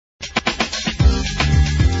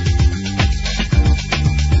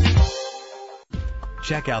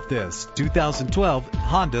Check out this 2012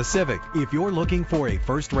 Honda Civic. If you're looking for a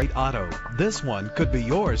first-rate auto, this one could be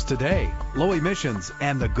yours today. Low emissions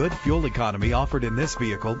and the good fuel economy offered in this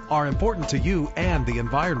vehicle are important to you and the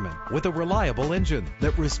environment. With a reliable engine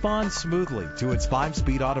that responds smoothly to its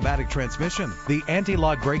 5-speed automatic transmission, the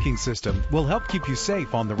anti-lock braking system will help keep you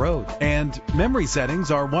safe on the road. And memory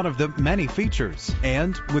settings are one of the many features.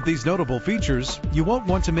 And with these notable features, you won't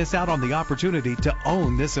want to miss out on the opportunity to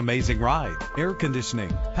own this amazing ride. Air conditioning,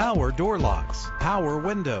 power door locks, power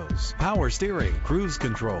windows, power steering, cruise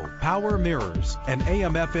control, power mirrors, and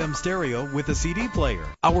AM/FM stereo with a CD player.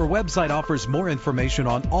 Our website offers more information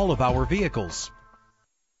on all of our vehicles.